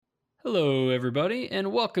Hello, everybody,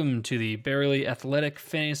 and welcome to the Barely Athletic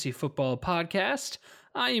Fantasy Football Podcast.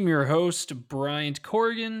 I am your host, Bryant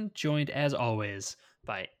Corrigan, joined as always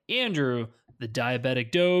by Andrew, the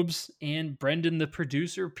Diabetic Dobes, and Brendan, the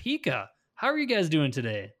producer, Pika. How are you guys doing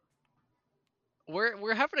today?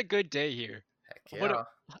 We're having a good day here. Heck What? yeah.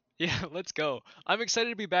 Yeah, let's go. I'm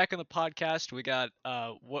excited to be back on the podcast. We got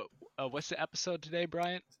what's the episode today,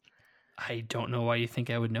 Bryant? I don't know why you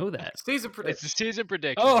think I would know that. Season It's the prediction. season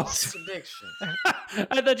predictions. Oh, Prediction.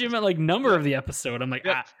 I thought you meant like number of the episode. I'm like,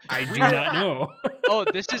 Yep. I do not know. Oh,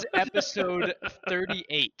 this is episode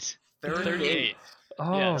 38. 38.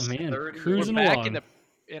 Oh, Yes. man, 38. cruising We're back along.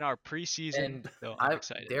 in our preseason. And So I'm I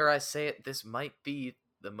excited. dare I say it, this might be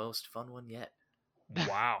the most fun one yet.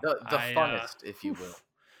 Wow. The I, funnest, if you will.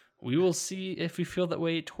 We will see if we feel that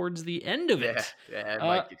way towards the end of Yeah, it. it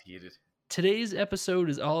might get heated. Today's episode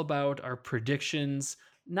is all about our predictions,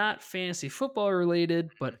 not fantasy football related,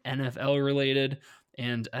 but NFL related.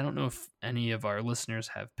 And I don't know if any of our listeners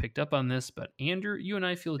have picked up on this, but Andrew, you and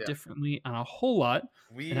I feel Yeah. differently on a whole lot.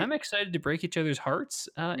 We And I'm excited to break each other's hearts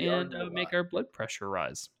We and are a make lot. our blood pressure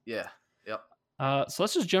rise. Yeah. Yep. So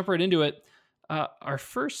let's just jump right into it. Our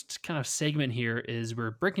first kind of segment here is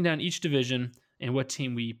we're breaking down each division and what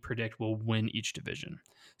team we predict will win each division.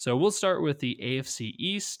 So we'll start with the AFC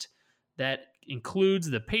East. That includes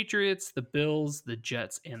the Patriots, the Bills, the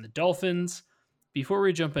Jets, and the Dolphins. Before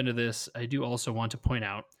we jump into this, I do also want to point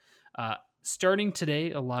out, starting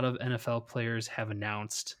today, a lot of NFL players have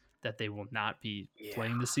announced that they will not be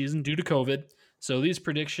playing the season due to COVID. So these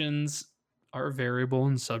predictions are variable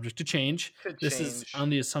and subject to change. Could This is change. on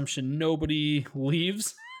the assumption nobody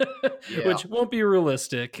leaves, Yeah. which won't be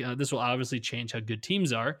realistic. This will obviously change how good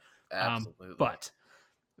teams are. Absolutely. But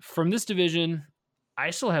from this division, I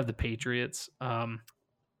still have the Patriots. Bill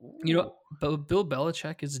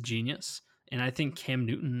Belichick is a genius, and I think Cam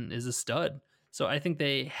Newton is a stud. So I think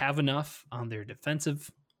they have enough on their defensive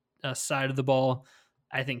side of the ball.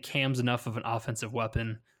 I think Cam's enough of an offensive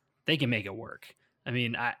weapon. They can make it work. I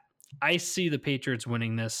mean, I see the Patriots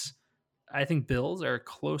winning this. I think Bills are a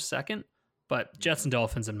close second, but Jets and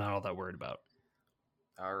Dolphins I'm not all that worried about.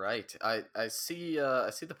 All right. I see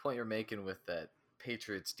the point you're making with that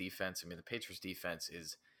Patriots defense. I mean, the Patriots defense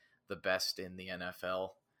is the best in the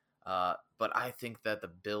NFL. But I think that the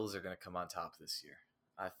Bills are going to come on top this year.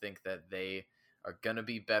 I think that they are going to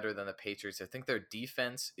be better than the Patriots. I think their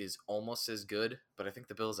defense is almost as good, but I think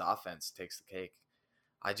the Bills' offense takes the cake.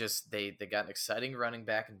 They got an exciting running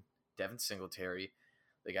back in Devin Singletary.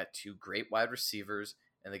 They got two great wide receivers,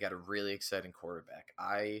 and they got a really exciting quarterback.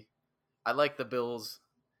 I like the Bills'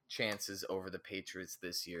 chances over the Patriots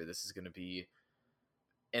this year. This is going to be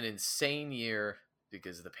an insane year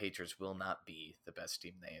because the Patriots will not be the best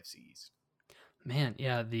team in the AFC East. Man,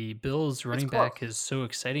 yeah, the Bills running back is so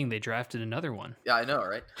exciting. They drafted another one. Yeah, I know,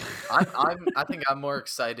 right? I think I'm more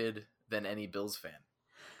excited than any Bills fan.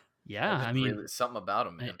 Yeah, I mean, really, something about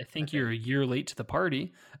them, man. I think you're a year late to the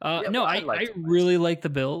party. Yeah, No, well, I really like the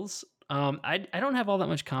Bills. I don't have all that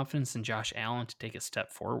much confidence in Josh Allen to take a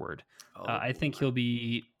step forward. I think he'll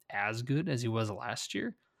be as good as he was last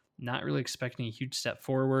year. Not really expecting a huge step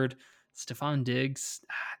forward. Stephon Diggs,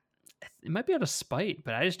 it might be out of spite,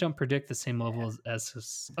 but I just don't predict the same level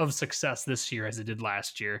of success this year as it did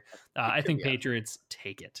last year. I think Patriots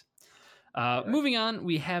take it. Moving on,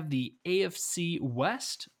 we have the AFC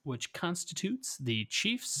West, which constitutes the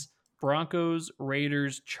Chiefs, Broncos,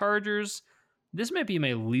 Raiders, Chargers. This might be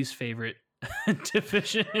my least favorite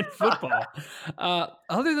division in football.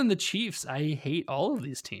 Other than the Chiefs, I hate all of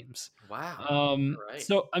these teams. Wow. Right.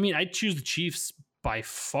 So, I mean, I choose the Chiefs by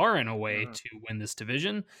far and away to win this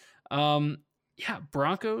division.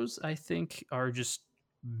 Broncos, I think, are just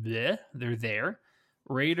bleh. They're there.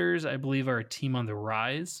 Raiders, I believe, are a team on the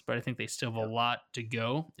rise, but I think they still have a lot to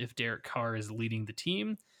go if Derek Carr is leading the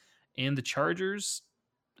team. And the Chargers,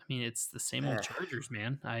 I mean, it's the same old Chargers,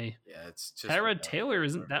 man. It's just Tyrod Taylor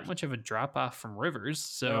isn't that much of a drop off from Rivers,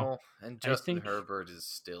 so no, and Justin Herbert is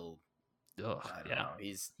still. I don't know.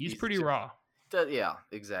 He's pretty just, raw. Yeah,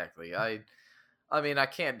 exactly. I mean, I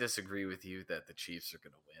can't disagree with you that the Chiefs are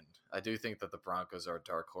going to win. I do think that the Broncos are a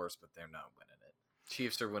dark horse, but they're not winning it.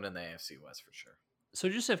 Chiefs are winning the AFC West for sure. So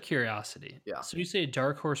just have curiosity. Yeah. So you say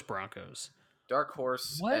dark horse Broncos. Dark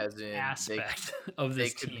horse, what as in aspect of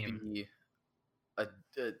this they team could be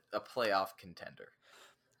a playoff contender.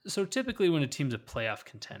 So typically, when a team's a playoff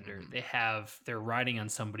contender, they're riding on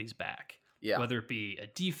somebody's back. Yeah. Whether it be a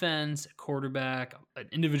defense, a quarterback, an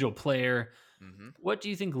individual player. What do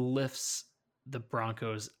you think lifts the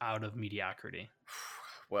Broncos out of mediocrity?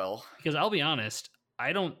 Well, because I'll be honest,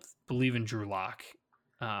 I don't believe in Drew Lock.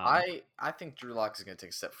 I think Drew Lock is going to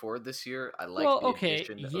take a step forward this year. I like Well, the okay,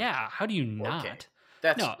 addition of. yeah. How do you Okay, not?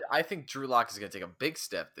 that's. No. I think Drew Lock is going to take a big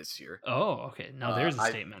step this year. Oh, okay. Now there's a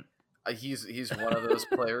statement. He's one of those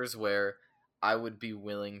players where I would be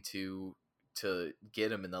willing to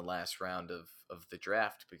get him in the last round of the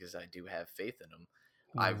draft because I do have faith in him.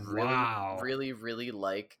 I really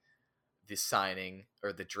like the signing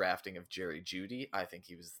or the drafting of Jerry Jeudy. I think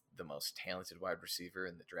he was the most talented wide receiver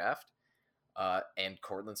in the draft. And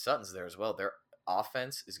Cortland Sutton's there as well. Their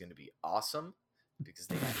offense is going to be awesome because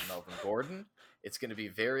they have Melvin Gordon. It's going to be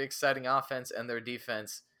very exciting offense, and their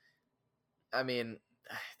defense. I mean,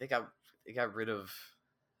 they got rid of.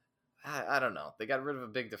 I don't know. They got rid of a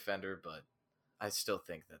big defender, but I still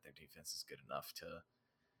think that their defense is good enough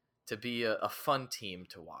to be a fun team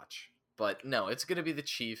to watch. But no, it's going to be the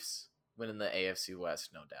Chiefs winning the AFC West,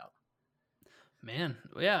 no doubt. Man,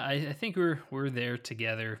 yeah, I think we're there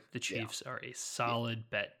together. The Chiefs are a solid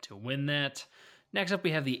bet to win that. Next up,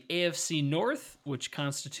 we have the AFC North, which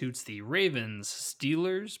constitutes the Ravens,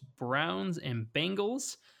 Steelers, Browns, and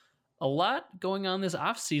Bengals. A lot going on this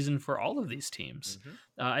offseason for all of these teams.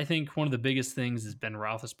 Mm-hmm. I think one of the biggest things is Ben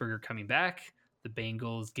Roethlisberger coming back, the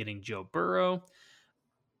Bengals getting Joe Burrow.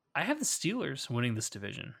 I have the Steelers winning this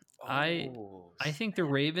division. I think the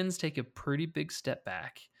Ravens take a pretty big step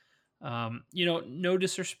back. No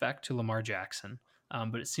disrespect to Lamar Jackson,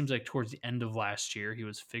 but it seems like towards the end of last year, he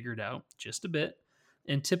was figured out just a bit.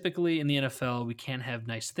 And typically in the NFL, we can't have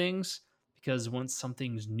nice things because once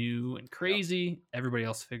something's new and crazy, everybody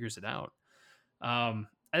else figures it out.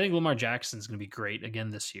 I think Lamar Jackson is going to be great again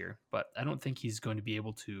this year, but I don't think he's going to be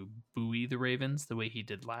able to buoy the Ravens the way he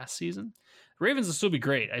did last season. The Ravens will still be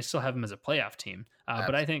great. I still have them as a playoff team,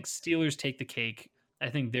 but I think Steelers take the cake. I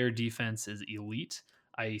think their defense is elite.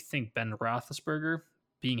 I think Ben Roethlisberger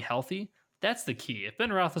being healthy, that's the key. If Ben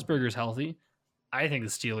Roethlisberger is healthy, I think the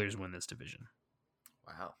Steelers win this division.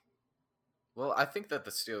 Wow. Well, I think that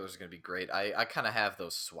the Steelers are going to be great. I kind of have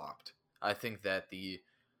those swapped. I think that the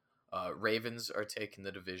Ravens are taking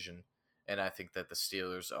the division, and I think that the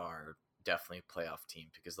Steelers are definitely a playoff team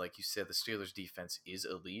because, like you said, the Steelers' defense is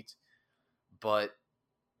elite, but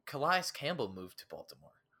Calais Campbell moved to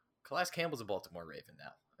Baltimore. Calais Campbell's a Baltimore Raven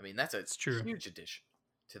now. I mean, that's a huge addition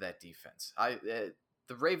to that defense.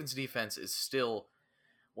 The Ravens' defense is still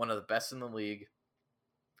one of the best in the league.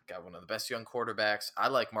 Got one of the best young quarterbacks. I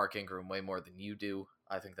like Mark Ingram way more than you do.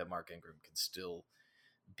 I think that Mark Ingram can still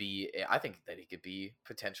I think that he could be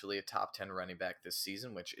potentially a top 10 running back this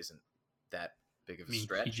season, which isn't that big of a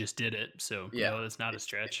stretch. He just did it, so no, it's not a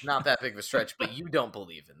stretch. It's not that big of a stretch, but you don't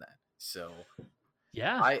believe in that. So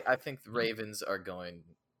yeah, I think the Ravens are going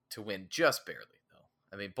to win just barely,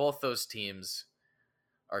 though. I mean, both those teams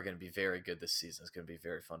are going to be very good this season. It's going to be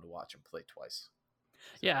very fun to watch them play twice.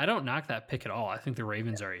 Yeah, I don't knock that pick at all. I think the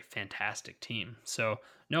Ravens are a fantastic team. So,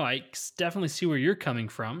 no, I definitely see where you're coming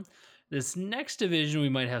from. This next division, we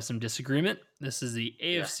might have some disagreement. This is the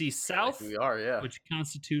AFC South, which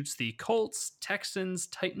constitutes the Colts, Texans,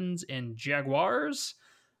 Titans, and Jaguars.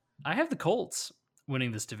 I have the Colts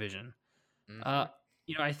winning this division.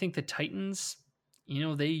 Mm-hmm. I think the Titans,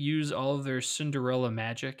 they use all of their Cinderella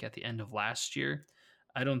magic at the end of last year.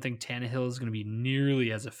 I don't think Tannehill is going to be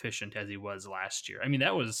nearly as efficient as he was last year. I mean,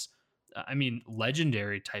 that was,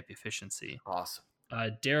 legendary type efficiency. Awesome.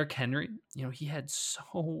 Derrick Henry, he had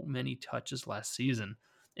so many touches last season,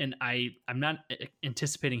 and I'm not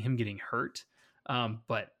anticipating him getting hurt,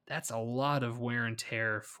 but that's a lot of wear and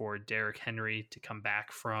tear for Derrick Henry to come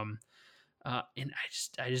back from. And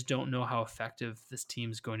I just don't know how effective this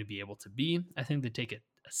team's going to be able to be. I think they take a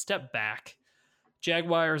step back.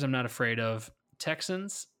 Jaguars, I'm not afraid of.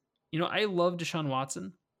 Texans, I love Deshaun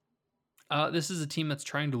Watson. This is a team that's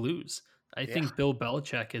trying to lose. I think Bill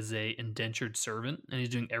Belichick is a indentured servant, and he's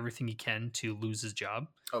doing everything he can to lose his job.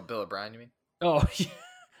 Oh, Bill O'Brien, you mean? Oh,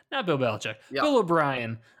 not Bill Belichick. Yeah. Bill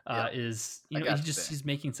O'Brien is, he's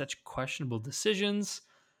making such questionable decisions,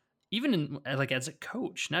 even as a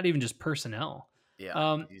coach, not even just personnel.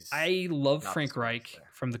 Yeah. I love Frank Reich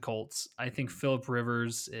from the Colts. I think Phillip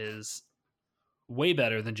Rivers is way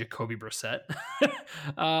better than Jacoby Brissett.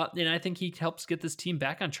 And I think he helps get this team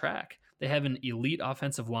back on track. They have an elite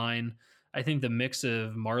offensive line. I think the mix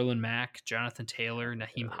of Marlon Mack, Jonathan Taylor,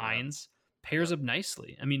 Nyheim Hines pairs up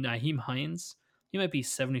nicely. I mean, Nyheim Hines, he might be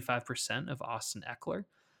 75% of Austin Eckler.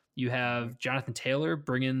 You have Jonathan Taylor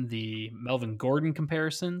bringing the Melvin Gordon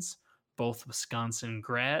comparisons, both Wisconsin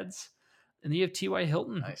grads. And then you have T.Y.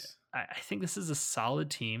 Hilton. Nice. I think this is a solid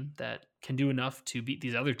team that can do enough to beat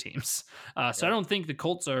these other teams. So I don't think the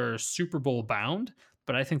Colts are Super Bowl bound,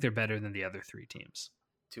 but I think they're better than the other three teams.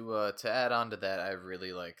 To add on to that, I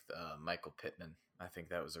really like Michael Pittman. I think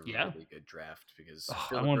that was a Yeah. really good draft because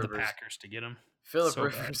I wanted the Packers to get him. Philip so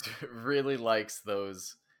Rivers really likes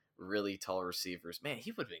those really tall receivers. Man,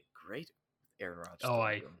 he would have been great with Aaron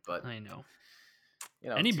Rodgers. But I know.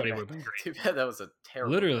 too Anybody bad- would have been great. Too bad that was a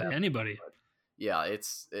terrible Literally draft. anybody. But yeah,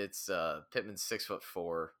 it's Pittman's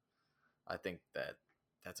 6'4". I think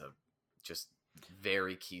that's a just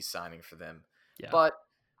very key signing for them. Yeah. But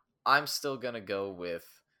I'm still gonna go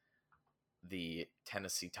with the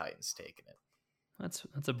Tennessee Titans taking it. That's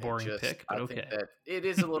a boring pick, but okay. think that it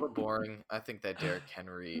is a little boring. I think that Derrick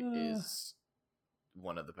Henry is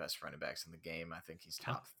one of the best running backs in the game. I think he's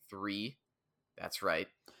top 3. That's right.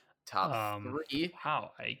 Top 3.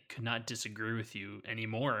 Wow, I could not disagree with you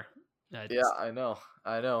anymore. Yeah, I know.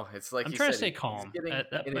 It's like I'm trying to stay calm.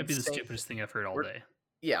 That might be the stupidest thing I've heard all day.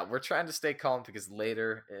 Yeah, we're trying to stay calm because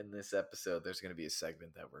later in this episode, there's going to be a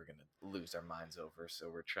segment that we're going to lose our minds over.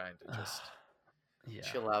 So we're trying to just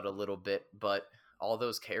chill out a little bit. But all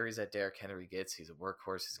those carries that Derrick Henry gets, he's a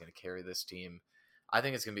workhorse. He's going to carry this team. I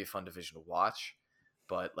think it's going to be a fun division to watch.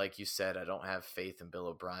 But like you said, I don't have faith in Bill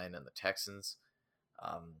O'Brien and the Texans.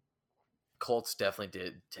 Colts definitely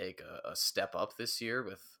did take a step up this year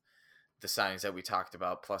with the signings that we talked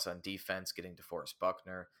about, plus on defense, getting DeForest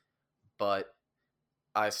Buckner. But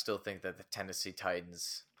I still think that the Tennessee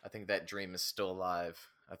Titans, I think that dream is still alive.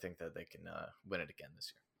 I think that they can win it again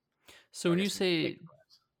this year. So when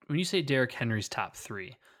you say Derrick Henry's top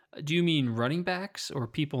 3, do you mean running backs or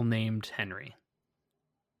people named Henry?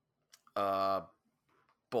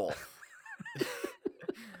 Both.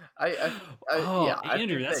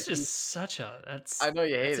 Andrew, that's just such a I know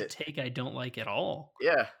you hate it. That's a take I don't like at all.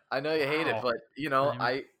 Yeah, I know you hate it, but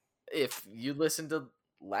if you listen to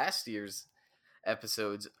last year's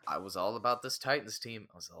episodes, I was all about this Titans team.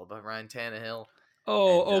 I was all about Ryan Tannehill.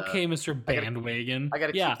 Okay, Mr. Bandwagon. I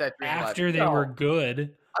gotta keep that dream after alive. They were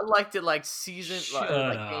good. I liked it like season. Shut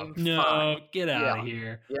up. Game 5. Get out of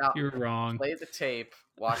here. Yeah, you're wrong. Play the tape.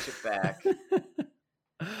 Watch it back.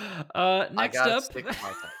 Next up.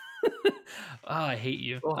 I hate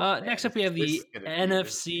you. Next up, we have the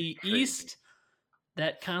NFC East.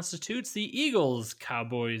 That constitutes the Eagles,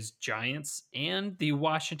 Cowboys, Giants, and the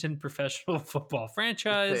Washington Professional Football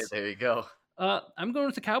Franchise. There you go. I'm going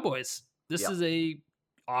with the Cowboys. This is a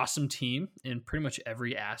awesome team in pretty much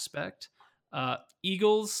every aspect.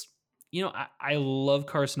 Eagles, I love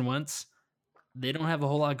Carson Wentz. They don't have a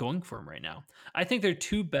whole lot going for him right now. I think their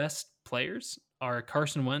 2 best players are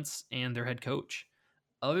Carson Wentz and their head coach.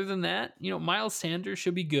 Other than that, Miles Sanders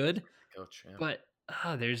should be good. Coach, yeah. But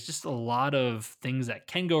there's just a lot of things that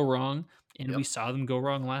can go wrong, and we saw them go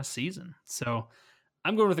wrong last season. So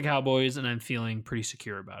I'm going with the Cowboys, and I'm feeling pretty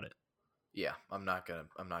secure about it. Yeah, I'm not gonna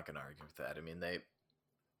argue with that. I mean, they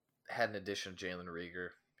had an addition of Jalen Reagor.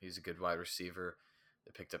 He's a good wide receiver.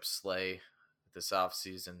 They picked up Slay this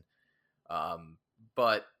offseason.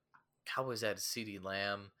 But Cowboys added CeeDee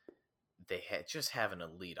Lamb. They just have an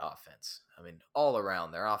elite offense. I mean, all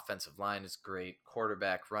around, their offensive line is great.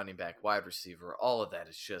 Quarterback, running back, wide receiver, all of that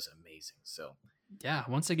is just amazing. So, yeah,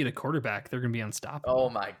 once they get a quarterback, they're going to be unstoppable. Oh,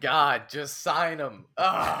 my God. Just sign them.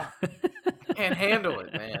 Can't handle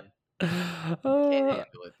it, man. Can't handle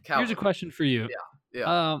it. Here's a question for you.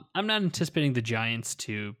 Yeah. I'm not anticipating the Giants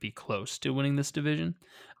to be close to winning this division,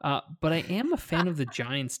 but I am a fan of the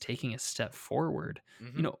Giants taking a step forward.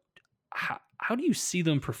 Mm-hmm. How do you see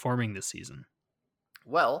them performing this season?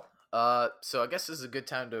 Well, so I guess this is a good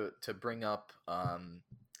time to bring up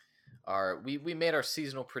we made our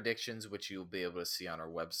seasonal predictions, which you'll be able to see on our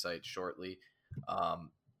website shortly,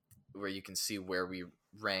 where you can see where we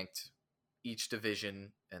ranked each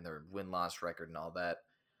division and their win-loss record and all that.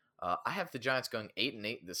 I have the Giants going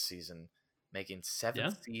 8-8 this season, making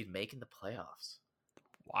 7th seed, making the playoffs.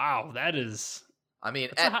 Wow, that is. I mean,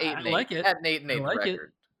 at 8-8, I like it. At an 8-8 record. It.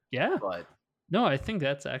 Yeah, but no, I think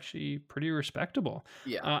that's actually pretty respectable.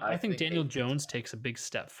 Yeah, I think Daniel Jones takes a big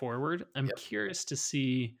step forward. I'm curious to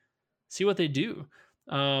see what they do.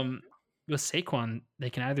 With Saquon, they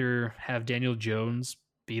can either have Daniel Jones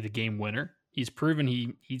be the game winner. He's proven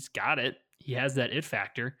he's got it. He has that it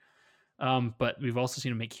factor. But we've also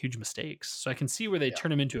seen him make huge mistakes. So I can see where they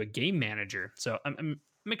turn him into a game manager. So I'm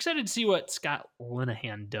excited to see what Scott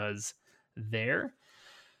Linehan does there.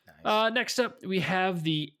 Nice. Next up, we have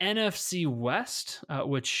the NFC West,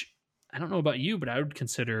 which I don't know about you, but I would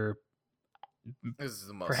consider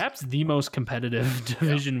perhaps the most competitive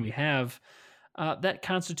division we have. That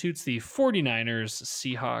constitutes the 49ers,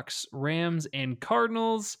 Seahawks, Rams, and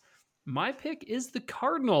Cardinals. My pick is the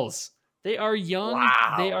Cardinals. They are young.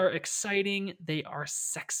 Wow. They are exciting. They are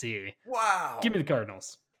sexy. Wow. Give me the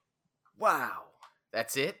Cardinals. Wow.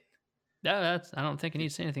 That's it? Yeah, I don't think I need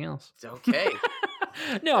to say anything else. It's okay.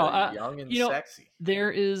 No, young and you know, sexy.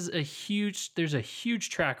 there's a huge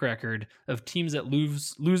track record of teams that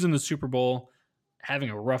lose in the Super Bowl having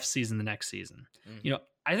a rough season the next season. You know,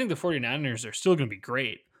 I think the 49ers are still going to be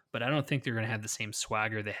great, but I don't think they're going to have the same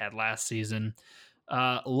swagger they had last season.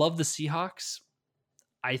 Love the Seahawks.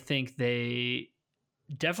 I think they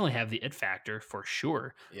definitely have the it factor for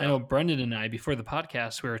sure. Yeah. I know Brendan and I, before the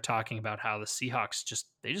podcast, we were talking about how the Seahawks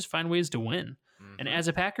just find ways to win. And as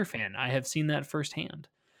a Packer fan, I have seen that firsthand.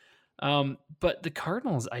 But the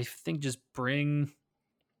Cardinals, I think, just bring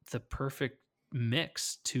the perfect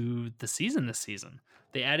mix to the season this season.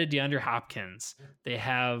 They added DeAndre Hopkins. They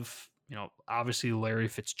have, obviously Larry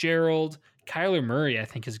Fitzgerald. Kyler Murray, I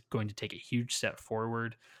think, is going to take a huge step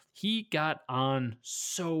forward. He got on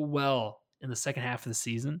so well in the second half of the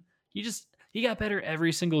season. He got better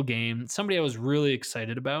every single game. Somebody I was really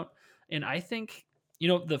excited about. And I think,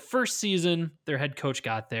 the first season their head coach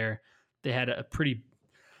got there, they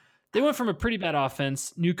went from a pretty bad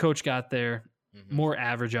offense. New coach got there, more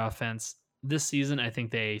average offense. This season, I think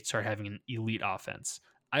they start having an elite offense.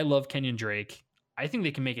 I love Kenyon Drake. I think they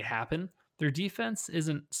can make it happen. Their defense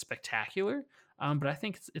isn't spectacular, but I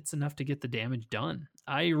think it's enough to get the damage done.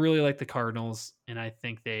 I really like the Cardinals, and I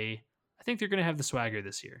think they're going to have the swagger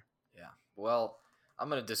this year. Yeah. Well, I'm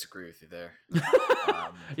going to disagree with you there.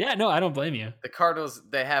 Yeah, no, I don't blame you. The Cardinals,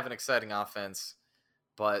 they have an exciting offense,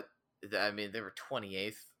 but I mean, they were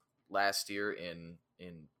 28th last year in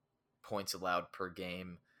points allowed per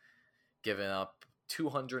game, giving up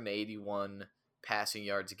 281 passing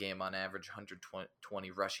yards a game on average,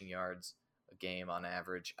 120 rushing yards a game on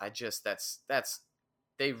average.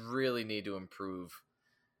 They really need to improve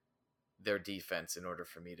their defense in order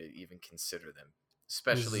for me to even consider them,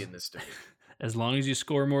 especially in this division. As long as you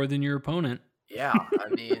score more than your opponent. Yeah, I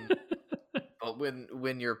mean, but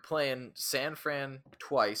when you're playing San Fran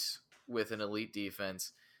twice with an elite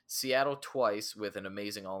defense, Seattle twice with an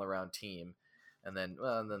amazing all-around team, and then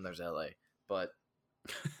there's LA. But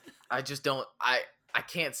I just don't. I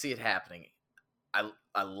can't see it happening.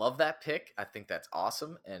 I love that pick. I think that's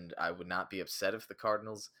awesome, and I would not be upset if the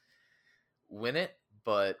Cardinals win it.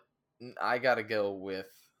 But I got to go with.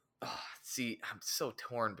 I'm so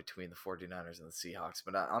torn between the 49ers and the Seahawks,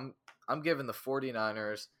 but I'm giving the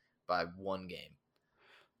 49ers by one game.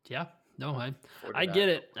 Yeah, no, I get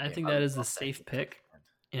it. I think that is the safe pick,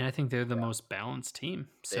 and I think they're the most balanced team.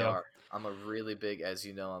 So they are. I'm a really big, as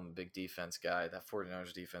you know, I'm a big defense guy. That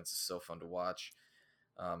 49ers defense is so fun to watch.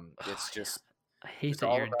 I hate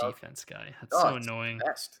that you're a defense guy. That's so annoying.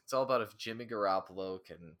 It's all about if Jimmy Garoppolo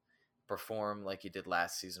can perform like he did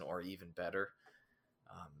last season or even better.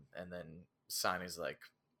 And then signings like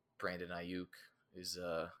Brandon Ayuk is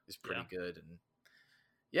pretty good. And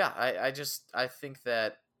yeah, I think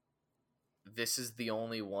that this is the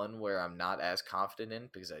only one where I'm not as confident in,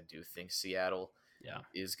 because I do think Seattle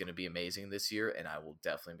is going to be amazing this year, and I will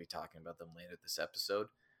definitely be talking about them later this episode.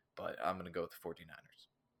 But I'm going to go with the 49ers.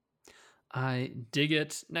 I dig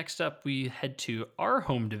it. Next up, we head to our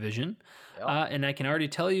home division, and I can already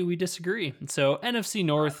tell you we disagree. So NFC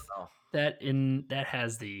North, that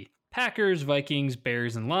has the Packers, Vikings,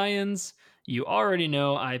 Bears, and Lions. You already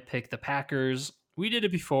know I picked the Packers. We did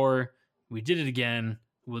it before. We did it again.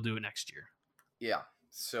 We'll do it next year. Yeah.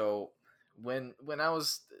 So when I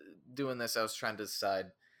was doing this, I was trying to decide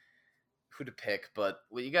who to pick. But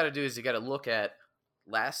what you got to do is you got to look at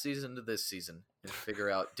last season to this season and figure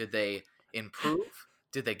out, did they improve?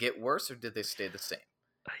 Did they get worse, or did they stay the same?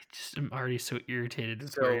 I just am already so irritated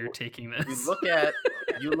with where you're taking this.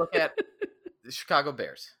 You look at the Chicago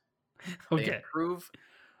Bears. Okay. They improve.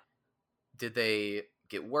 Did they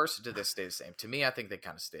get worse, or did they stay the same? To me, I think they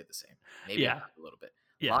kind of stayed the same. Maybe a little bit.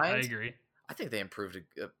 Yeah, Lions, I agree. I think they improved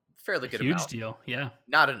a fairly good huge amount. Deal, yeah.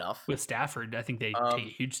 Not enough. With Stafford, I think they take a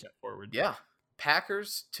huge step forward. Yeah.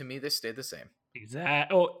 Packers, to me, they stayed the same.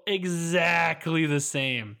 Exactly the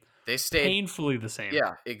same. They stayed painfully the same.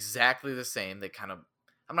 Yeah, exactly the same. They kind of,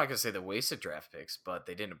 I'm not going to say they wasted draft picks, but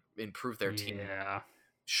they didn't improve their team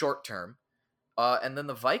short term. And then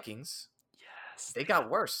the Vikings, they got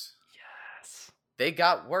worse. Yes. They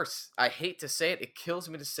got worse. I hate to say it. It kills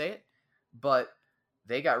me to say it, but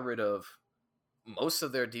they got rid of most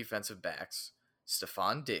of their defensive backs.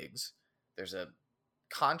 Stephon Diggs. There's a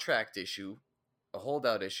contract issue, a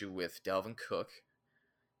holdout issue with Dalvin Cook,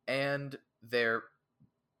 and their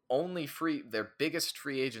biggest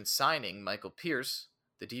free agent signing, Michael Pierce,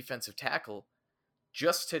 the defensive tackle,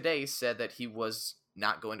 just today said that he was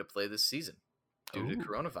not going to play this season due to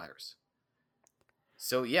coronavirus.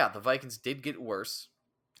 So yeah, the Vikings did get worse.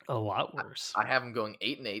 A lot worse. I have them going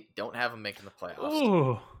 8-8. Don't have them making the playoffs.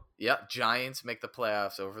 Ooh. Yeah, Giants make the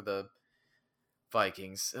playoffs over the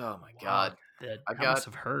Vikings. Oh my Wow, God. that must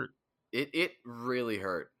have hurt. It really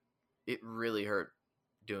hurt. It really hurt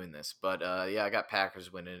doing this. But yeah, I got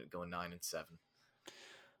Packers winning it, going 9-7.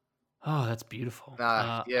 Oh, that's beautiful.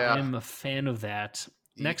 Yeah. I am a fan of that.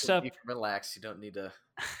 Next you up, can relax. You don't need to.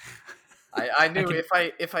 I knew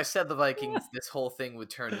if I said the Vikings, this whole thing would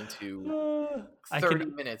turn into 30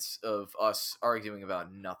 minutes of us arguing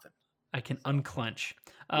about nothing. I can unclench.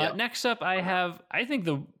 Yep. Next up, I think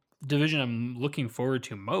the division I'm looking forward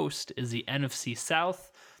to most is the NFC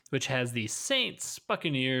South, which has the Saints,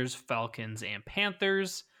 Buccaneers, Falcons, and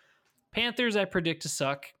Panthers. Panthers, I predict to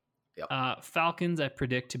suck. Yep. Falcons, I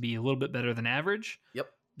predict to be a little bit better than average. Yep.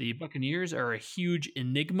 The Buccaneers are a huge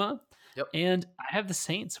enigma. Yep. And I have the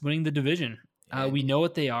Saints winning the division. We know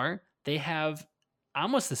what they are. They have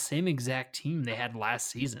almost the same exact team they had last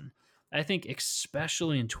season. I think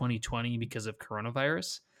especially in 2020 because of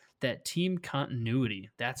coronavirus, that team continuity,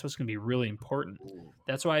 that's what's going to be really important. Ooh.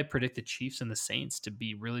 That's why I predict the Chiefs and the Saints to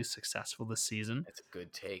be really successful this season. That's a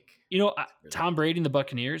good take. Really Tom Brady and the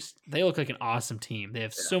Buccaneers, they look like an awesome team. They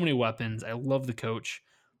have so many weapons. I love the coach,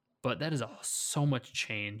 but that is so much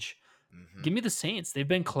change. Mm-hmm. Give me the Saints. They've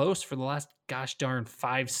been close for the last gosh darn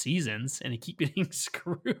 5 seasons, and they keep getting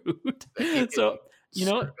screwed. So,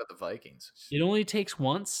 the Vikings. It only takes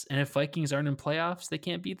once, and if Vikings aren't in playoffs, they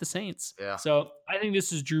can't beat the Saints. Yeah. So I think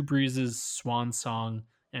this is Drew Brees' swan song,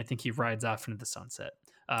 and I think he rides off into the sunset.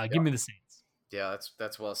 Give me the Saints. Yeah,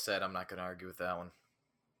 that's well said. I'm not going to argue with that one.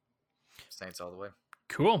 Saints all the way.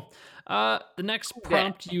 Cool. The next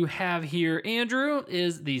prompt you have here, Andrew,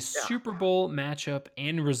 is the Super Bowl matchup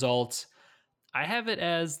and results. I have it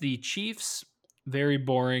as the Chiefs. Very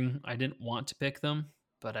boring. I didn't want to pick them,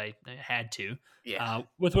 but I had to. Yeah.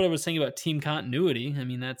 With what I was saying about team continuity, I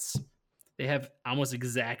mean, they have almost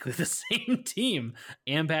exactly the same team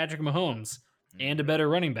and Patrick Mahomes and a better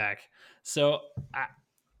running back. So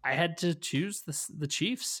I had to choose the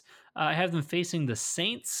Chiefs. I have them facing the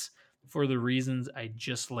Saints for the reasons I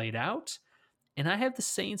just laid out, and I have the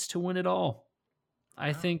Saints to win it all.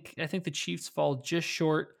 I think the Chiefs fall just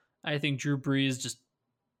short. I think Drew Brees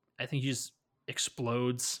he just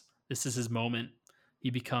explodes. This is his moment. He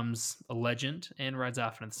becomes a legend and rides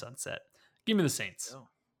off into the sunset. Give me the Saints. Oh,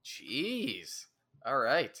 jeez. All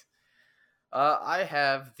right. I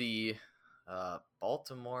have the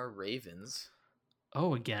Baltimore Ravens.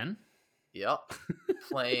 Oh, again? Yep.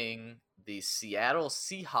 Playing the Seattle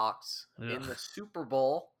Seahawks in the Super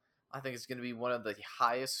Bowl. I think it's going to be one of the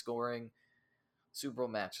highest scoring Super Bowl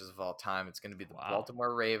matches of all time. It's going to be the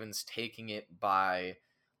Baltimore Ravens taking it by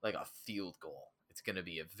like a field goal. It's going to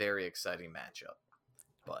be a very exciting matchup.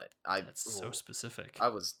 But that's so specific.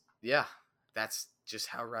 That's just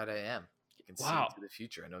how right I am. You can see into the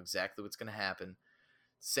future. I know exactly what's going to happen.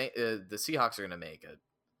 The Seahawks are going to make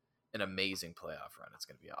an amazing playoff run. It's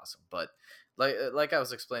going to be awesome. But like I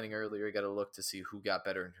was explaining earlier, you got to look to see who got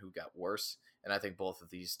better and who got worse. And I think both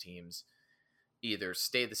of these teams either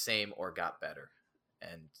stayed the same or got better.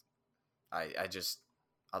 And I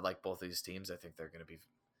like both of these teams. I think they're going to be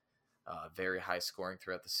very high scoring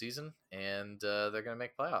throughout the season, and they're going to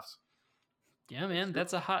make playoffs. Yeah, man,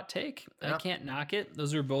 that's a hot take. Yeah. I can't knock it.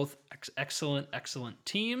 Those are both excellent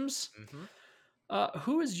teams. Mm-hmm.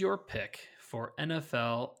 Who is your pick for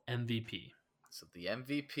NFL MVP? So the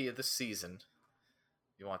MVP of the season,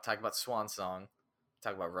 you want to talk about swan song,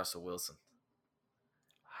 talk about Russell Wilson.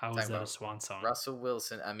 How is that a swan song? Russell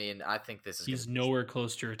Wilson, I mean, I think this is... He's nowhere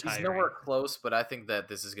close to retiring. He's nowhere close, but I think that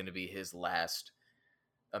this is going to be his last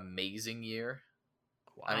amazing year.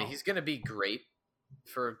 Wow. I mean, he's going to be great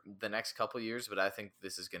for the next couple of years, but I think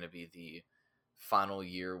this is going to be the final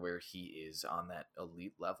year where he is on that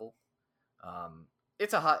elite level.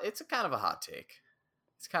 It's a kind of a hot take.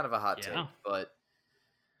 It's kind of a hot take, but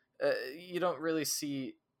you don't really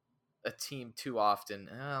see a team too often.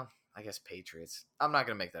 I guess Patriots. I'm not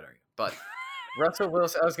going to make that argument, but Russell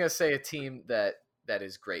Wilson, I was going to say a team that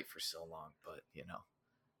is great for so long, but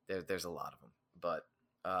there's a lot of them, but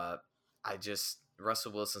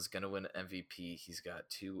Russell Wilson's going to win MVP. He's got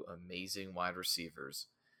 2 amazing wide receivers,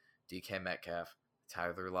 DK Metcalf,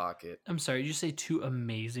 Tyler Lockett. I'm sorry, did you say 2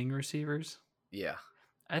 amazing receivers? Yeah.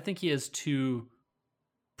 I think he has 2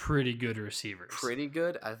 pretty good receivers. Pretty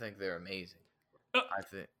good? I think they're amazing.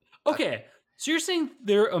 Okay, so you're saying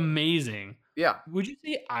they're amazing. Yeah. Would you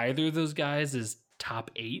say either of those guys is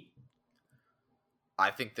top 8? I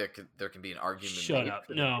think there can be an argument. Shut up!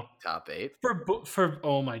 No, top 8 for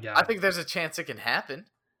oh my god! I think there's a chance it can happen.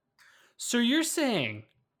 So you're saying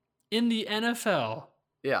in the NFL,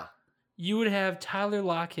 you would have Tyler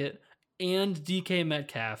Lockett and DK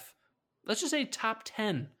Metcalf. Let's just say top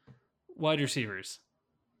 10 wide receivers.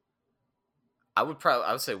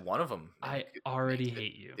 I would say one of them. I already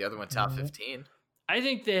hate you. The other one top 15. I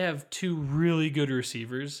think they have two really good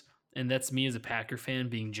receivers, and that's me as a Packer fan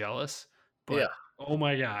being jealous. But oh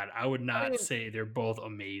my God, I would not say they're both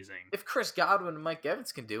amazing. If Chris Godwin and Mike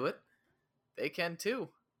Evans can do it, they can too.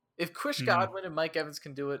 If Chris Godwin and Mike Evans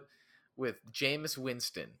can do it with Jameis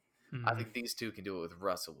Winston, I think these two can do it with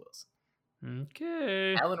Russell Wilson.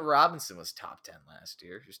 Okay. Allen Robinson was top 10 last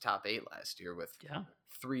year. He was top 8 last year with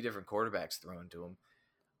 3 different quarterbacks thrown to him.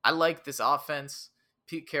 I like this offense.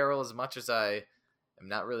 Pete Carroll, as much as I am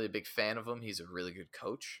not really a big fan of him, he's a really good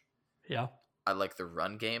coach. Yeah. I like the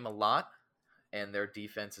run game a lot, and their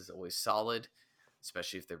defense is always solid,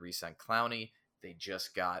 especially if they re-sign Clowney. They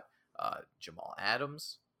just got Jamal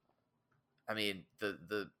Adams. I mean,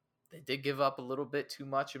 they did give up a little bit too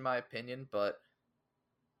much, in my opinion, but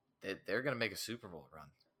they're going to make a Super Bowl run.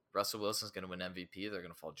 Russell Wilson's going to win MVP. They're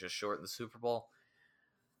going to fall just short in the Super Bowl.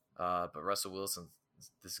 But Russell Wilson,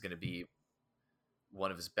 this is going to be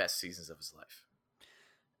one of his best seasons of his life.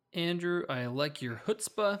 Andrew, I like your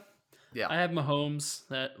chutzpah. Yeah. I have Mahomes.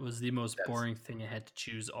 That was the most boring thing I had to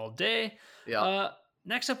choose all day. Yeah.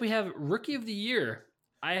 Next up, we have Rookie of the Year.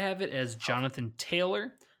 I have it as Jonathan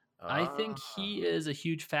Taylor. I think he is a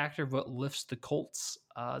huge factor of what lifts the Colts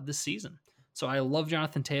this season. So I love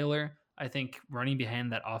Jonathan Taylor. I think running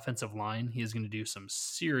behind that offensive line, he is going to do some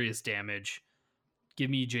serious damage.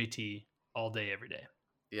 Give me JT all day, every day.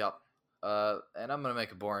 Yep. And I'm going to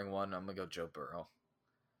make a boring one. I'm going to go Joe Burrow.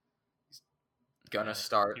 He's going to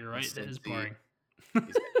start. You're right. That is boring. He's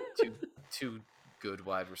got two good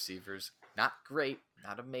wide receivers. Not great,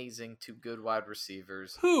 not amazing. 2 good wide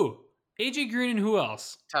receivers. Who? AJ Green and who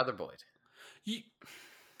else? Tyler Boyd.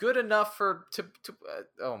 Good enough for to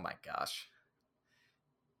oh my gosh.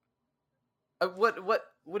 What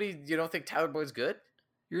do you don't think Tyler Boyd's good?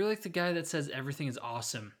 You're like the guy that says everything is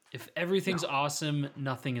awesome. If everything's awesome,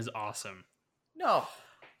 nothing is awesome. No.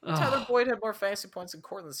 Tyler Boyd had more fantasy points than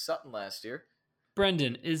Cortland Sutton last year.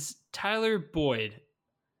 Brendan, is Tyler Boyd,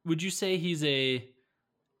 would you say he's a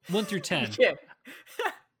 1 through 10? Yeah.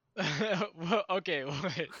 Well, okay,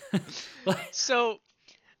 wait. So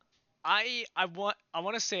I want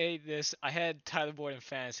to say this. I had Tyler Boyd in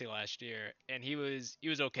fantasy last year, and he was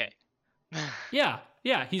okay. Yeah,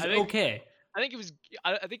 he's okay. I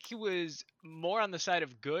think he was more on the side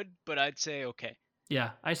of good, but I'd say okay.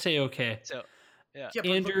 Yeah, I say okay. So, yeah.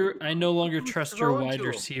 Andrew, I no longer trust your wide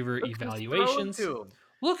receiver evaluations.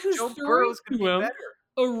 Look who's throwing to him.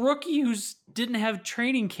 A rookie who didn't have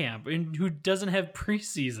training camp and who doesn't have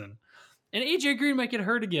preseason. And AJ Green might get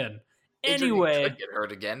hurt again. Anyway, he could get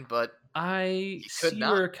hurt again, but I see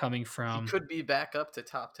where you're coming from. He could be back up to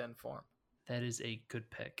top 10 form. That is a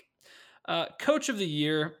good pick. Coach of the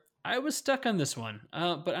Year. I was stuck on this one,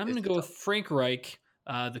 but I'm going to go with Frank Reich,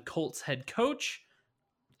 the Colts head coach.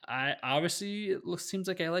 Seems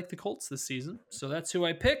like I like the Colts this season, so that's who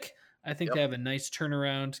I pick. I think they have a nice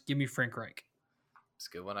turnaround. Give me Frank Reich. It's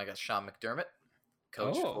a good one. I got Sean McDermott,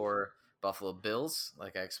 coach for Buffalo Bills.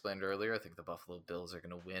 Like I explained earlier, I think the Buffalo Bills are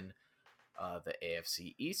going to win the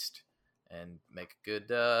AFC East and make a good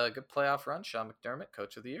playoff run. Sean McDermott,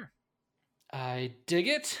 coach of the year. I dig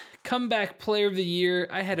it. Comeback player of the year.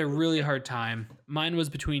 I had a really hard time. Mine was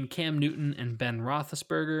between Cam Newton and Ben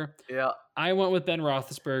Roethlisberger. Yeah. I went with Ben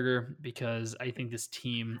Roethlisberger because I think this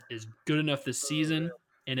team is good enough this season,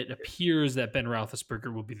 and it appears that Ben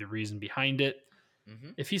Roethlisberger will be the reason behind it. Mm-hmm.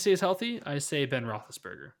 If he stays healthy, I say Ben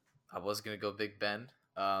Roethlisberger. I was going to go Big Ben.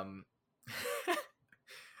 I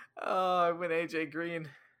went AJ Green.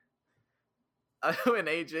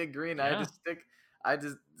 Yeah. I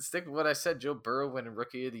just stick with what I said. Joe Burrow winning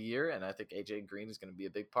Rookie of the Year, and I think AJ Green is going to be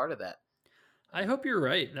a big part of that. I hope you're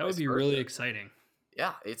right. That would be really exciting.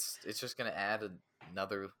 Yeah, it's just going to add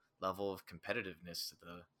another level of competitiveness to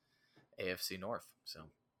the AFC North. So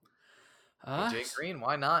AJ Green,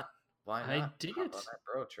 why not? Why not? I dig it. On that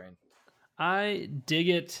Burrow train. I dig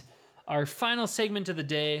it. Our final segment of the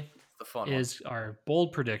day the fun is our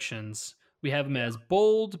bold predictions. We have them as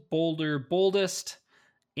bold, bolder, boldest.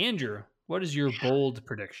 Andrew, what is your bold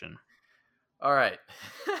prediction? All right.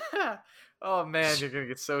 Oh, man, you're going to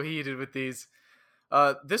get so heated with these.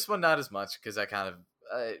 This one, not as much, because I kind of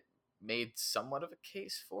made somewhat of a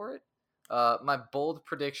case for it. My bold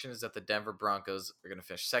prediction is that the Denver Broncos are going to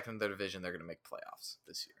finish second in their division. They're going to make playoffs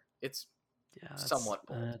this year. It's somewhat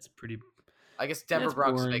bold. That's pretty... I guess Denver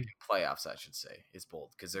Broncos making playoffs, I should say, is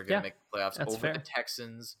bold, because they're going to make playoffs over the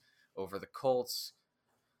Texans, over the Colts,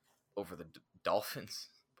 over the Dolphins,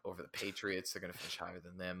 over the Patriots. They're going to finish higher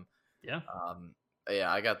than them. Yeah.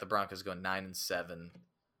 I got the Broncos going 9-7.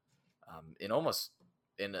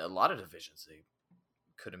 In a lot of divisions, they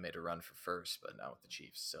could have made a run for first, but not with the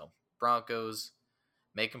Chiefs. So Broncos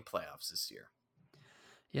making playoffs this year.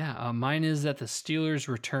 Yeah, mine is that the Steelers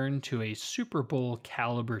return to a Super Bowl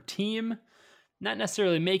caliber team. Not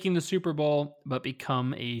necessarily making the Super Bowl, but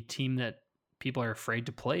become a team that people are afraid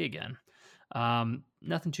to play again.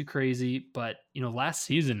 Nothing too crazy, but last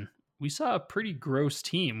season we saw a pretty gross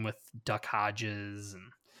team with Duck Hodges and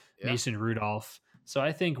Mason Rudolph. So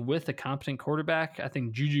I think with a competent quarterback, I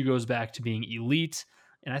think Juju goes back to being elite,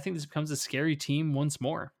 and I think this becomes a scary team once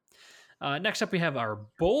more. Next up, we have our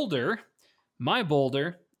Boulder. My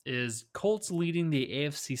Boulder is Colts leading the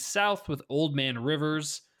AFC South with Old Man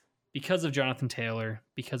Rivers because of Jonathan Taylor,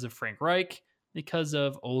 because of Frank Reich, because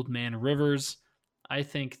of Old Man Rivers. I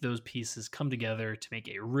think those pieces come together to make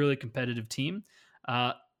a really competitive team.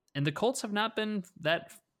 And the Colts have not been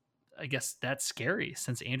that scary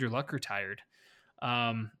since Andrew Luck retired.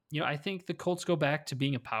 I think the Colts go back to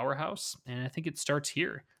being a powerhouse, and I think it starts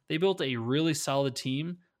here. They built a really solid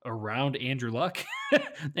team around Andrew Luck,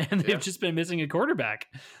 and they've just been missing a quarterback.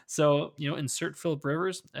 So, insert Phillip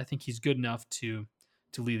Rivers. I think he's good enough to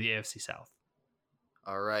lead the AFC South.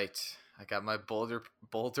 All right. I got my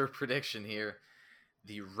Boulder prediction here.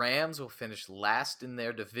 The Rams will finish last in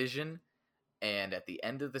their division, and at the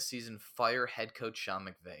end of the season, fire head coach Sean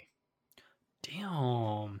McVay.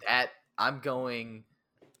 Damn. I'm going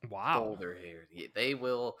Boulder here. They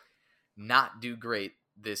will not do great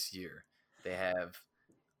this year. They have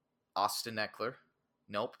Austin Eckler.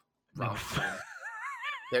 Nope. Wrong.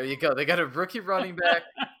 There you go. They got a rookie running back.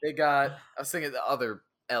 I was thinking the other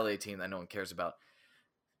LA team that no one cares about.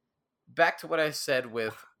 Back to what I said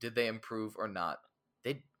with did they improve or not?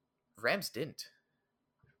 Rams didn't.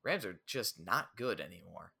 Rams are just not good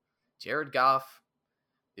anymore. Jared Goff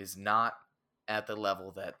is not at the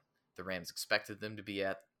level that the Rams expected them to be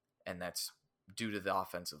at, and that's due to the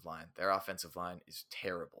offensive line. Their offensive line is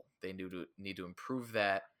terrible. They need to improve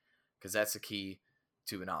that because that's the key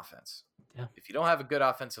to an offense. Yeah. If you don't have a good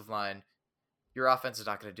offensive line, your offense is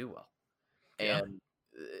not going to do well. And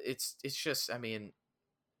it's just, I mean,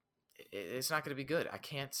 it's not going to be good. I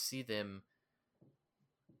can't see them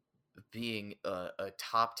being a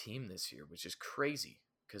top team this year, which is crazy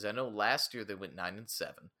because I know last year they went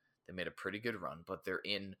 9-7. They made a pretty good run, but they're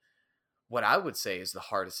in what I would say is the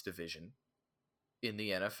hardest division in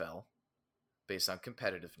the NFL based on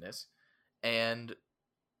competitiveness, and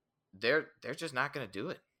they're just not going to do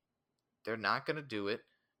it. They're not going to do it.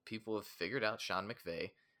 People have figured out Sean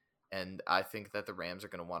McVay, and I think that the Rams are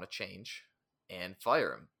going to want to change and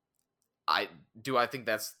fire him. I think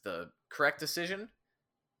that's the correct decision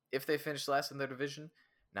if they finish last in their division.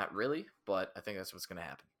 Not really, but I think that's what's going to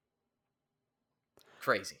happen.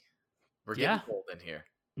 Crazy. We're getting cold in here.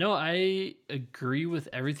 No, I agree with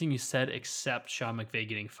everything you said except Sean McVay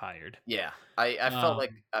getting fired. Yeah, I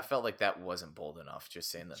felt like that wasn't bold enough.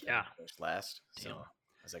 Just saying that they finished last. So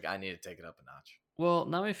I was like, I need to take it up a notch. Well,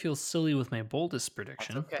 now I feel silly with my boldest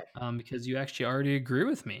prediction. That's okay. Because you actually already agree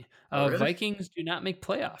with me. Really? Vikings do not make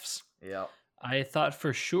playoffs. Yeah. I thought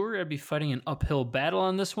for sure I'd be fighting an uphill battle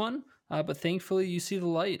on this one, but thankfully you see the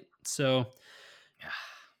light. So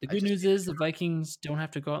the good news is the Vikings don't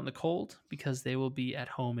have to go out in the cold because they will be at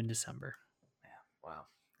home in December. Yeah. Wow.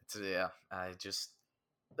 I just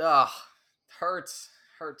hurts,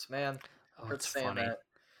 man. Hurts saying funny. That.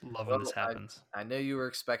 Love when this happens. I know you were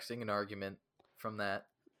expecting an argument from that,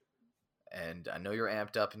 and I know you're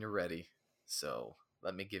amped up and you're ready. So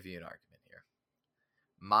let me give you an argument here.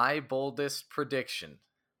 My boldest prediction.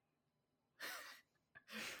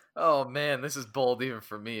 Oh man, this is bold even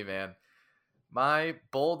for me, man. My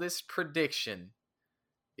boldest prediction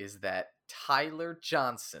is that Tyler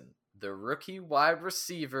Johnson, the rookie wide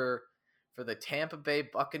receiver for the Tampa Bay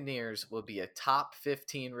Buccaneers, will be a top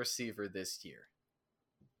 15 receiver this year.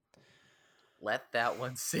 Let that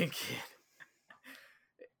one sink in.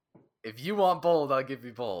 If you want bold, I'll give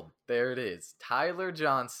you bold. There it is. Tyler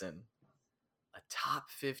Johnson, a top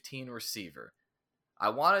 15 receiver. I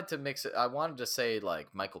wanted to mix it. I wanted to say like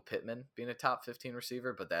Michael Pittman being a top 15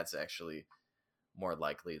 receiver, but that's actually more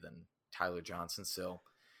likely than Tyler Johnson. So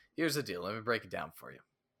here's the deal. Let me break it down for you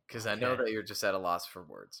because I know that you're just at a loss for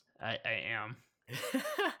words. I am.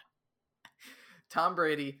 Tom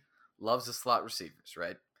Brady loves the slot receivers,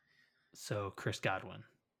 right? So Chris Godwin.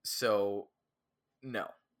 So no,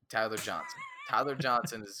 Tyler Johnson. Tyler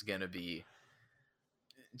Johnson is going to be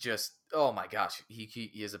just, oh my gosh,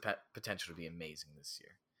 he has a potential to be amazing this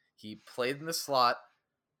year. He played in the slot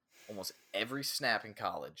almost every snap in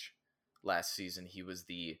college last season. He was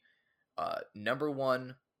the number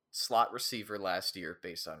one slot receiver last year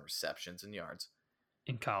based on receptions and yards.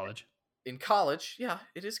 In college? In college, yeah,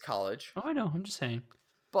 it is college. Oh, I know. I'm just saying.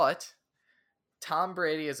 But Tom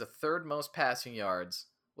Brady is a third most passing yards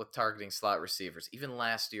with targeting slot receivers, even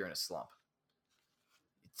last year in a slump.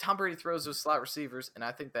 Tom Brady throws those slot receivers, and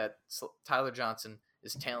I think that Tyler Johnson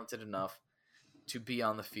is talented enough to be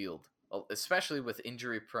on the field, especially with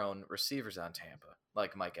injury-prone receivers on Tampa,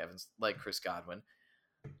 like Mike Evans, like Chris Godwin.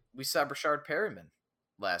 We saw Brashard Perriman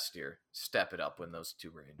last year step it up when those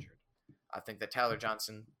two were injured. I think that Tyler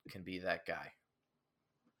Johnson can be that guy.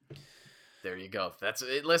 There you go. That's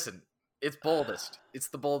it. Listen, it's boldest. It's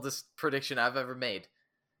the boldest prediction I've ever made.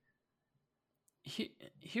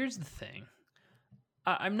 Here's the thing.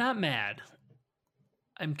 I'm not mad.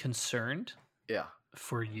 I'm concerned. Yeah.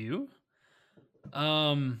 For you.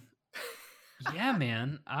 Yeah,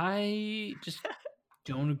 man. I just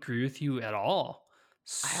don't agree with you at all.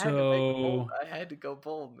 So I had to go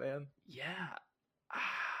bold, man. Yeah.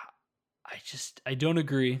 I don't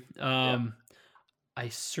agree. I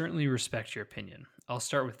certainly respect your opinion. I'll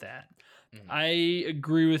start with that. I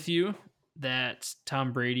agree with you that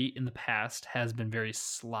Tom Brady in the past has been very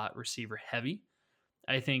slot receiver heavy.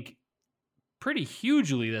 I think pretty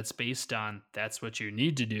hugely that's based on that's what you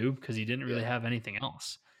need to do because he didn't really have anything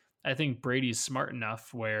else. I think Brady's smart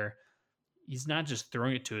enough where he's not just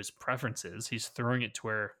throwing it to his preferences. He's throwing it to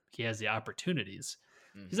where he has the opportunities.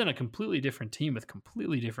 He's on a completely different team with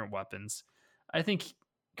completely different weapons. I think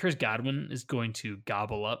Chris Godwin is going to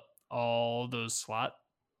gobble up all those slot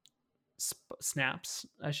snaps,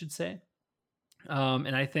 I should say.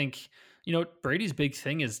 And I think, Brady's big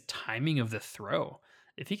thing is timing of the throw.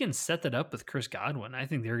 If he can set that up with Chris Godwin, I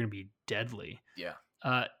think they're going to be deadly. Yeah.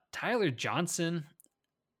 Tyler Johnson,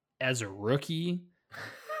 as a rookie,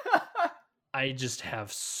 I just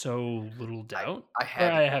have so little doubt. I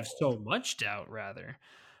have so much doubt, rather.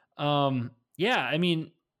 Yeah, I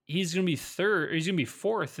mean, he's going to be third. He's going to be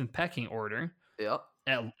fourth in pecking order. Yep.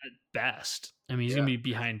 At best. I mean, he's going to be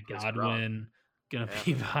behind Godwin, going to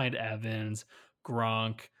be behind Evans,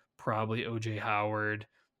 Gronk, probably OJ Howard,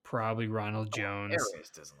 probably Ronald Jones. Arias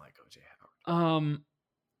doesn't like OJ Howard.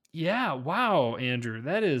 Yeah. Wow, Andrew,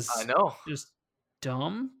 that is. I know. Just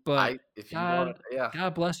dumb, but God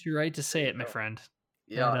bless your right to say it, my friend.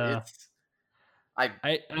 Yeah,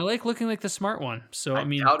 I like looking like the smart one. So I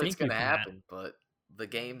mean, doubt it's gonna happen, but the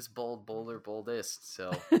game's boldest.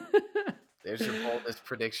 So there's your boldest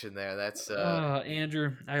prediction there. That's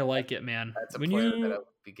Andrew, I like it, man. That's a player that I would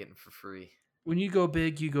be getting for free. When you go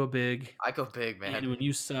big, you go big. I go big, man. And when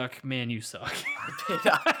you suck, man, you suck.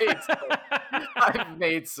 I've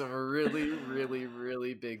made some really, really,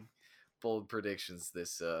 really big, bold predictions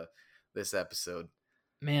this episode.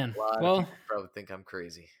 Man, a lot of people probably think I'm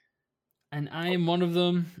crazy. And I am one of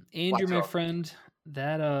them. Andrew, my friend,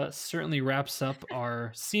 that certainly wraps up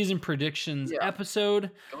our season predictions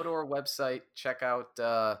episode. Go to our website, check out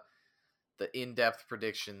the in-depth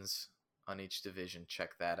predictions on each division.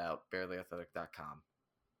 Check that out, barelyathletic.com.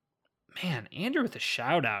 Man, Andrew with a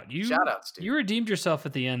shout out. Shout-outs, dude. You redeemed yourself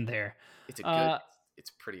at the end there. It's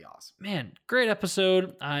pretty awesome. Man, great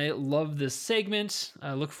episode. I love this segment.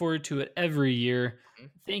 I look forward to it every year.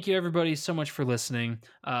 Thank you, everybody, so much for listening.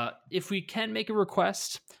 If we can make a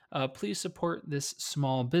request, please support this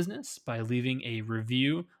small business by leaving a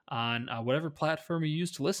review on whatever platform you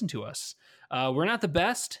use to listen to us. We're not the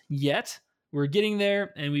best yet. We're getting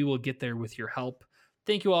there, and we will get there with your help.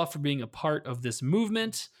 Thank you all for being a part of this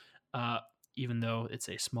movement, even though it's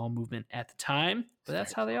a small movement at the time. But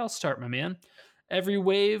that's how they all start, my man. Every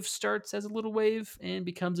wave starts as a little wave and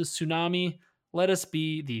becomes a tsunami. Let us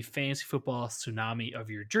be the fantasy football tsunami of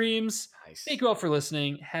your dreams. Nice. Thank you all for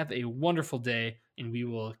listening. Have a wonderful day, and we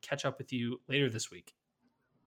will catch up with you later this week.